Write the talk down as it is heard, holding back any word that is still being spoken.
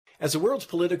As the world's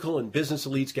political and business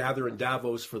elites gather in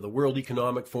Davos for the World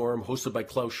Economic Forum hosted by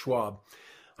Klaus Schwab,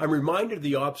 I'm reminded of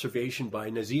the observation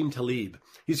by Nassim Taleb.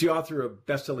 He's the author of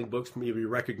best-selling books maybe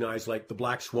recognized like The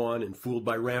Black Swan and Fooled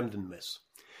by Randomness.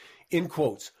 In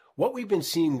quotes, what we've been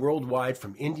seeing worldwide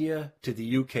from India to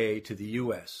the UK to the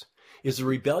US is a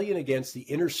rebellion against the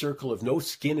inner circle of no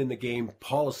skin in the game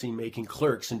policy-making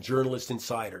clerks and journalist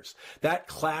insiders, that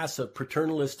class of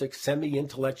paternalistic,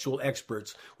 semi-intellectual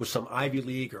experts with some Ivy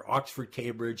League or Oxford,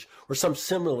 Cambridge, or some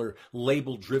similar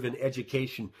label-driven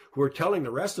education who are telling the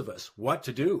rest of us what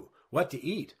to do, what to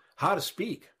eat, how to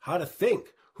speak, how to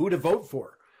think, who to vote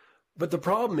for. But the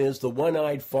problem is the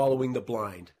one-eyed following the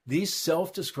blind. These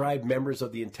self-described members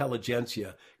of the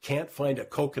intelligentsia can't find a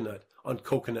coconut on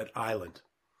Coconut Island.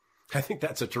 I think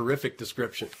that's a terrific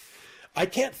description. I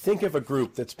can't think of a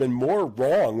group that's been more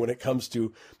wrong when it comes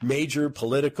to major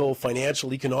political,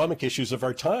 financial, economic issues of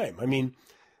our time. I mean,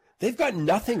 they've got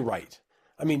nothing right.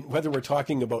 I mean, whether we're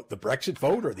talking about the Brexit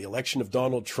vote or the election of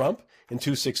Donald Trump in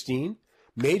 2016,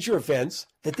 major events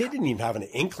that they didn't even have an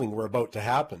inkling were about to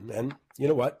happen. And you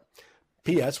know what?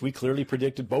 P.S. We clearly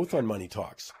predicted both on Money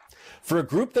Talks. For a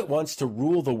group that wants to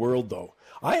rule the world, though,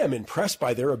 I am impressed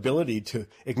by their ability to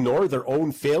ignore their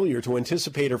own failure to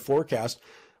anticipate or forecast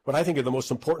what I think are the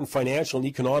most important financial and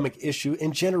economic issue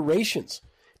in generations.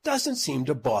 It doesn't seem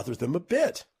to bother them a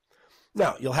bit.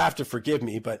 Now, you'll have to forgive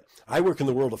me, but I work in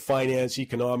the world of finance,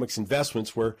 economics,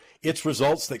 investments, where it's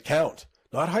results that count,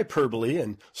 not hyperbole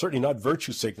and certainly not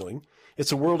virtue signaling.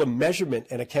 It's a world of measurement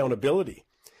and accountability,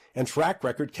 and track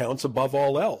record counts above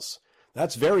all else.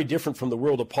 That's very different from the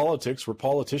world of politics, where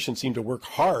politicians seem to work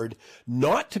hard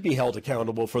not to be held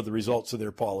accountable for the results of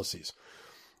their policies.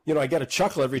 You know, I get a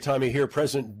chuckle every time I hear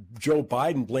President Joe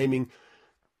Biden blaming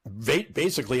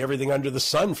basically everything under the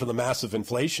sun for the massive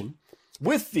inflation,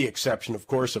 with the exception, of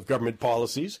course, of government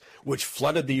policies, which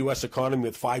flooded the U.S. economy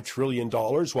with $5 trillion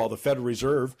while the Federal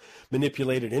Reserve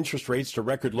manipulated interest rates to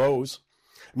record lows.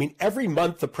 I mean, every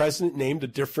month the president named a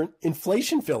different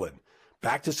inflation fill-in.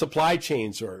 Back to supply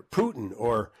chains or Putin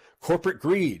or corporate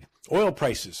greed, oil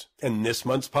prices. And this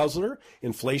month's puzzler,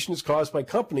 inflation is caused by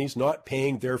companies not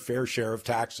paying their fair share of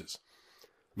taxes.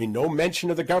 I mean, no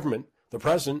mention of the government, the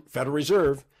president, Federal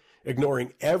Reserve,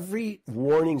 ignoring every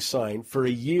warning sign for a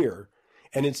year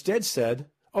and instead said,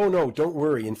 oh no, don't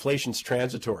worry, inflation's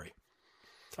transitory.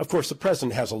 Of course, the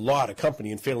president has a lot of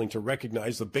company in failing to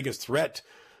recognize the biggest threat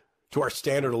to our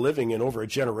standard of living in over a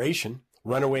generation,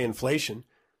 runaway inflation,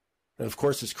 and of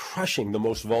course is crushing the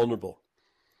most vulnerable.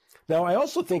 Now, I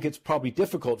also think it's probably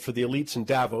difficult for the elites in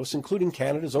Davos, including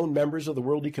Canada's own members of the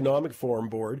World Economic Forum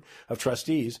Board of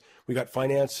Trustees. We got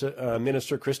Finance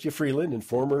Minister Chrystia Freeland and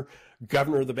former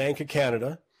Governor of the Bank of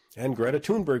Canada, and Greta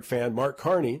Thunberg fan Mark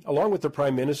Carney, along with the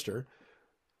Prime Minister.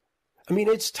 I mean,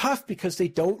 it's tough because they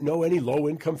don't know any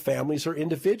low-income families or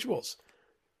individuals.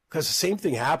 Because the same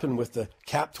thing happened with the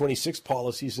CAP 26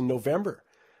 policies in November.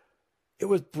 It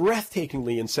was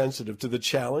breathtakingly insensitive to the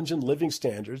challenge and living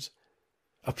standards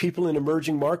of people in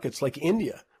emerging markets like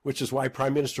India, which is why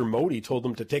Prime Minister Modi told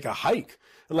them to take a hike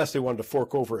unless they wanted to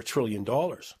fork over $1 trillion.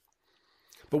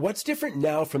 But what's different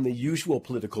now from the usual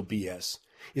political BS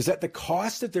is that the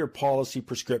cost of their policy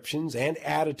prescriptions and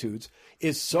attitudes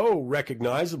is so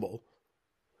recognizable.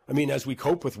 I mean, as we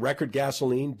cope with record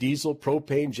gasoline, diesel,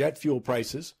 propane, jet fuel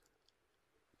prices,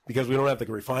 because we don't have the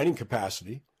refining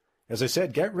capacity, as I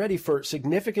said, get ready for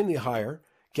significantly higher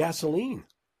gasoline.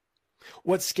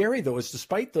 What's scary, though, is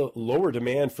despite the lower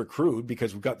demand for crude,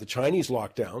 because we've got the Chinese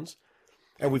lockdowns,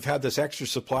 and we've had this extra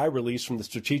supply release from the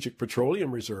Strategic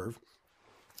Petroleum Reserve,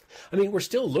 I mean, we're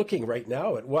still looking right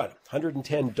now at what,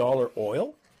 $110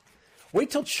 oil?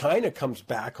 Wait till China comes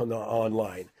back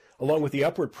online, along with the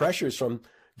upward pressures from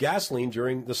gasoline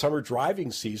during the summer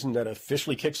driving season that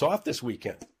officially kicks off this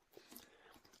weekend.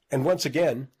 And once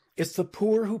again, it's the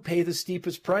poor who pay the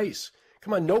steepest price.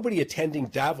 Come on, nobody attending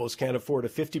Davos can't afford a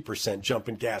 50% jump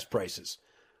in gas prices.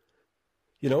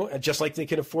 You know, just like they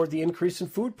can afford the increase in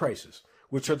food prices,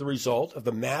 which are the result of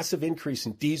the massive increase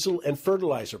in diesel and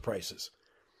fertilizer prices,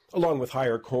 along with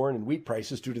higher corn and wheat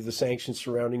prices due to the sanctions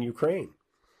surrounding Ukraine.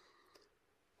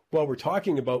 Well, we're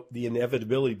talking about the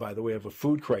inevitability, by the way, of a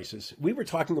food crisis. We were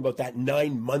talking about that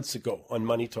 9 months ago on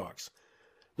Money Talks.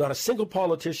 Not a single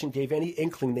politician gave any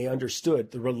inkling they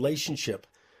understood the relationship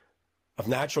of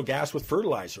natural gas with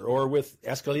fertilizer or with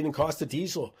escalating cost of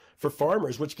diesel for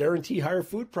farmers, which guarantee higher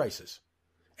food prices.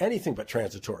 Anything but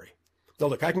transitory. Now,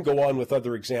 look, I can go on with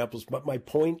other examples, but my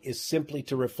point is simply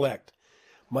to reflect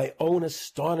my own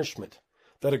astonishment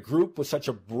that a group with such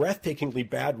a breathtakingly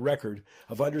bad record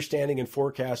of understanding and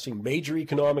forecasting major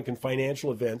economic and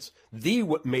financial events, the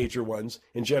major ones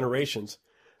in generations,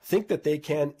 think that they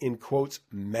can, in quotes,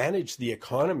 manage the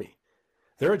economy.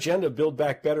 Their agenda of Build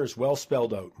Back Better is well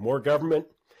spelled out. More government,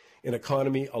 an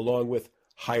economy, along with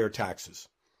higher taxes.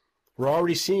 We're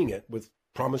already seeing it with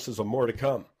promises of more to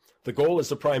come. The goal, as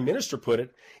the Prime Minister put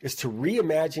it, is to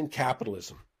reimagine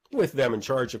capitalism, with them in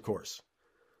charge, of course.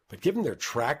 But given their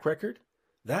track record,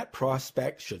 that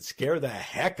prospect should scare the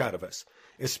heck out of us,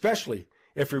 especially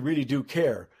if we really do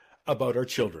care about our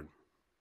children.